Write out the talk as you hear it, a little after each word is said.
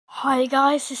Hi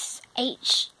guys, this is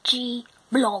HG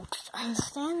Vlogs, and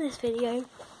today in this video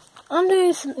I'm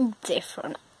doing something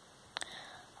different.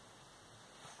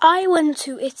 I went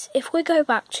to it. If we go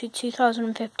back to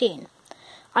 2015,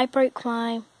 I broke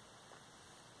my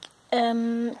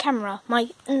camera, my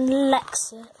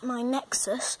Nexus,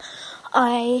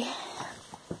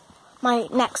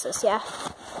 yeah.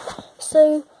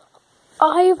 So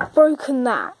I've broken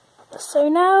that. So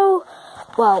now,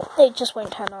 well, it just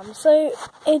won't turn on. So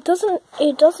it doesn't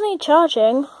need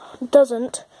charging. It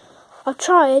doesn't. I've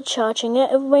tried charging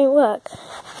it. It won't work.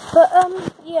 But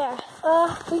yeah.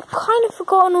 We've kind of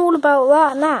forgotten all about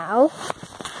that now.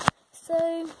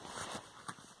 So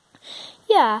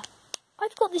yeah,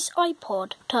 I've got this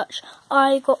iPod Touch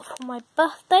I got for my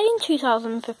birthday in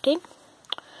 2015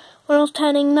 when I was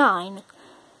turning 9.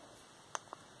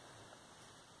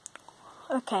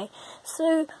 Okay,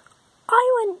 so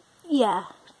I went,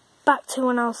 back to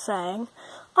when I was saying,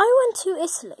 I went to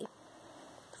Italy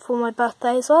for my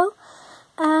birthday as well,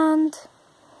 and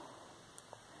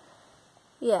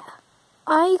yeah,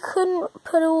 I couldn't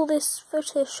put all this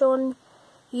footage on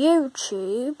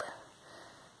YouTube,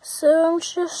 so I'm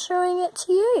just showing it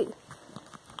to you.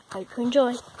 Hope you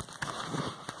enjoy.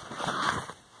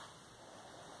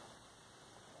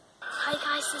 Hi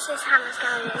guys, this is Hannah's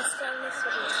Gallery, and today in this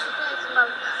video,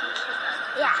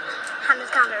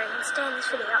 Hannah's Gallery, and today in this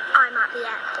video, I'm at the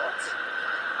airport.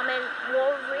 I'm in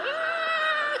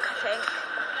Warwick, I think,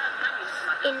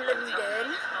 in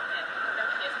London.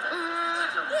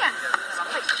 Yeah, it's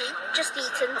quite cool. Just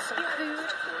eating some food.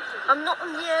 I'm not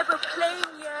on the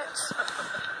aeroplane yet,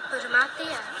 but I'm at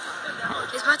the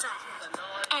airport. It's my dad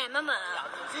and my mum.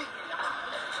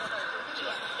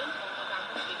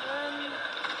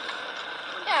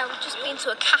 Yeah, we've just been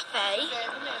to a cafe.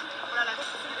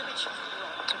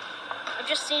 I've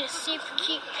just seen a super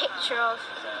cute picture of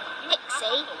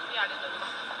Pixie.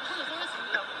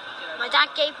 My dad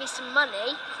gave me some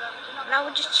money, and now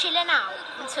we're just chilling out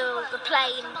until the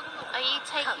plane. Are you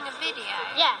taking a video?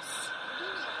 Yes,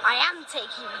 I am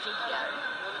taking a video.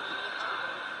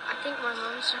 I think my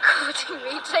mum's recording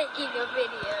me taking a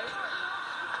video.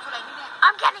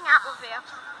 I'm getting out of here.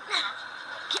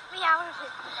 Get me out of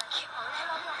here.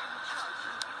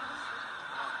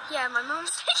 Yeah, my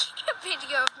mum's taking a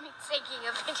video of me taking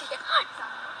a video.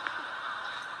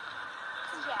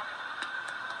 Yeah.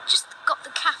 Just got the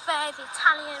cafe, the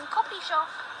Italian coffee shop.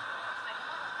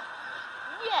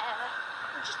 Yeah.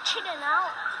 We're just chilling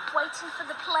out, waiting for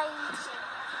the plane to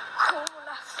call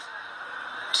us.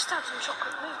 Just had some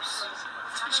chocolate mousse.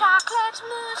 Chocolate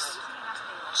mousse.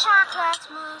 Chocolate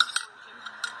mousse.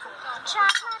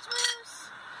 Chocolate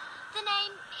mousse.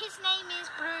 His name is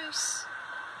Bruce.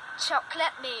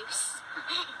 Chocolate mousse.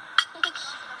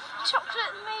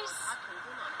 Chocolate mousse.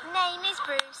 Name is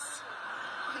Bruce.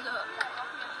 Look,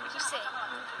 you see?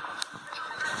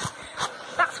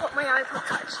 That's what my iPod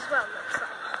Touch as well looks like.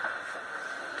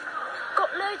 Got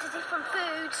loads of different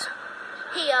foods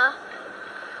here.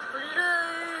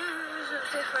 Loads of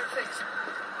different foods.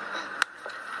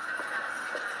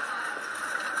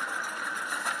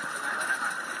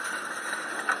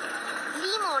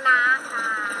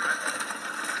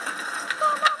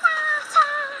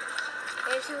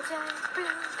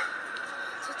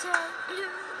 Today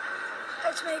blue,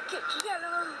 let's make it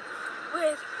yellow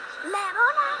with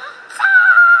lemonade.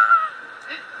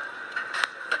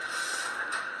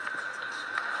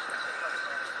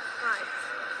 Right,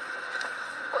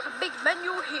 got the big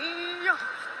menu here.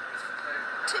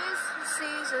 'Tis the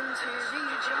season to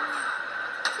read you.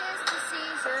 'Tis the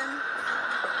season,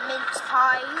 mince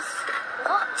pies.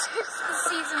 What? 'Tis the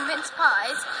season, mince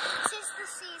pies. 'Tis the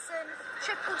season,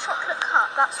 triple chocolate cup.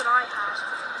 That's what I had.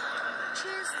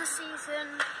 'Tis the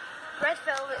season, red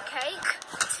velvet cake.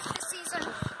 'Tis the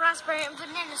season, raspberry and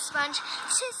vanilla sponge.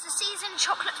 'Tis the season,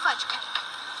 chocolate fudge cake.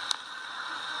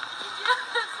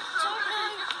 Don't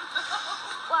know.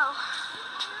 Well,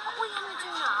 what are we going to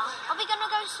do now? Are we going to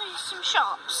go to some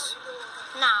shops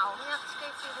now? We have to go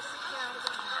through the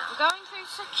security now. We're going through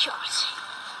security.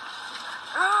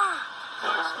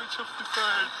 Switch off the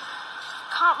phone.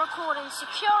 Can't record in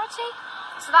security.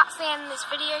 So that's the end of this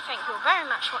video. Thank you all very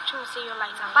much for watching. We'll see you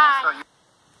later. Bye.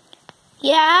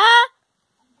 Yeah?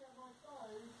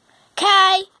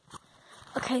 Okay.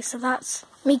 Okay, so that's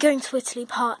me going to Italy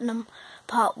part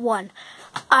 1.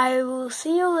 I will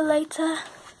see you all later.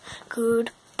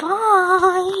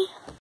 Goodbye.